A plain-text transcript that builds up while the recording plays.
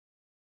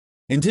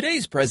In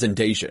today's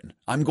presentation,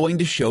 I'm going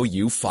to show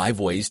you 5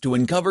 ways to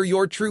uncover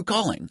your true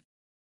calling.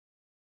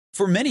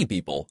 For many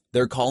people,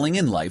 their calling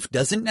in life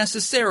doesn't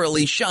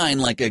necessarily shine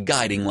like a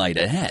guiding light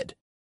ahead.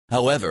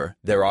 However,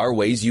 there are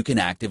ways you can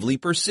actively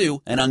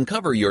pursue and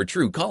uncover your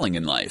true calling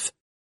in life.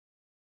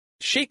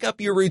 Shake up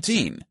your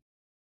routine.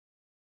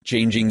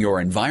 Changing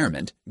your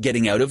environment,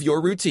 getting out of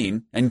your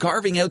routine, and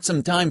carving out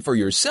some time for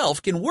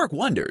yourself can work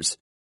wonders.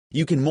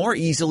 You can more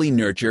easily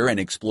nurture and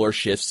explore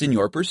shifts in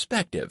your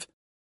perspective,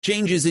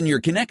 changes in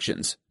your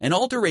connections, and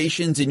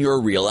alterations in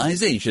your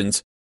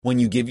realizations when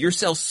you give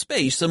yourself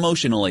space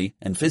emotionally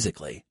and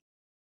physically.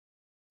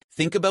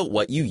 Think about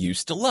what you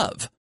used to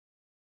love.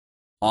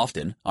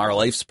 Often, our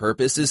life's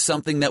purpose is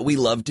something that we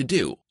love to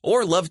do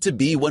or love to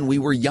be when we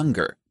were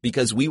younger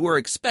because we were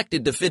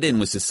expected to fit in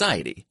with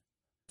society.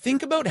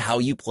 Think about how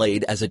you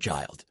played as a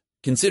child.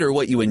 Consider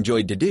what you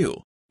enjoyed to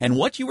do and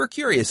what you were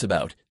curious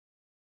about.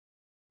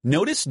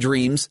 Notice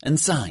dreams and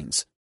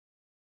signs.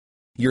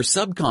 Your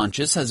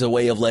subconscious has a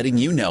way of letting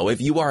you know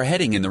if you are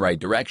heading in the right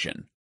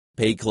direction.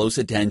 Pay close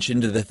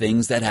attention to the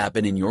things that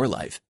happen in your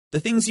life, the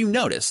things you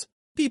notice,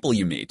 people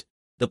you meet,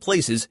 the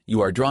places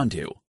you are drawn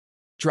to.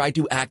 Try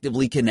to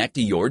actively connect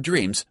to your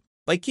dreams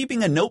by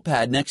keeping a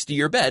notepad next to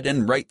your bed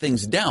and write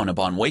things down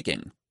upon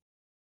waking.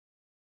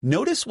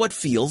 Notice what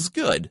feels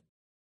good.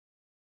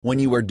 When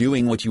you are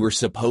doing what you are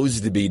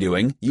supposed to be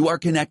doing, you are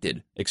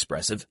connected,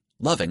 expressive,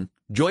 loving,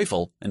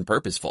 joyful, and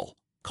purposeful.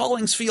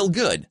 Callings feel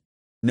good.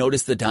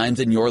 Notice the times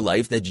in your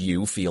life that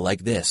you feel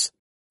like this.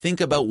 Think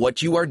about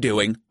what you are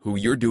doing, who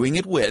you're doing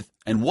it with,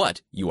 and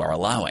what you are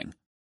allowing.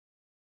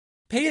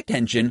 Pay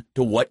attention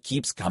to what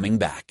keeps coming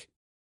back.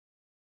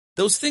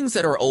 Those things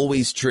that are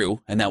always true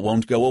and that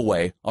won't go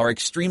away are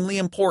extremely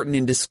important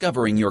in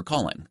discovering your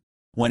calling.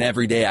 When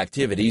everyday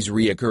activities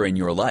reoccur in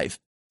your life,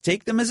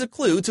 take them as a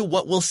clue to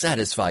what will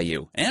satisfy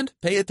you and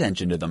pay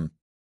attention to them.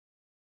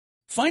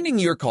 Finding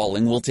your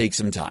calling will take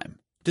some time.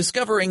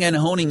 Discovering and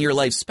honing your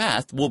life's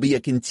path will be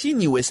a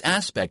continuous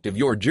aspect of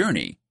your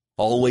journey.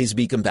 Always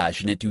be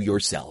compassionate to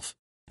yourself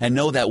and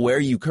know that where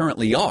you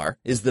currently are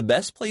is the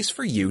best place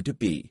for you to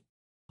be.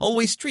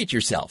 Always treat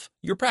yourself,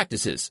 your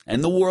practices,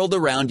 and the world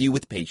around you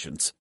with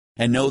patience,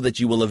 and know that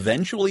you will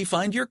eventually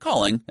find your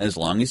calling as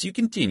long as you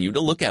continue to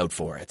look out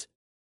for it.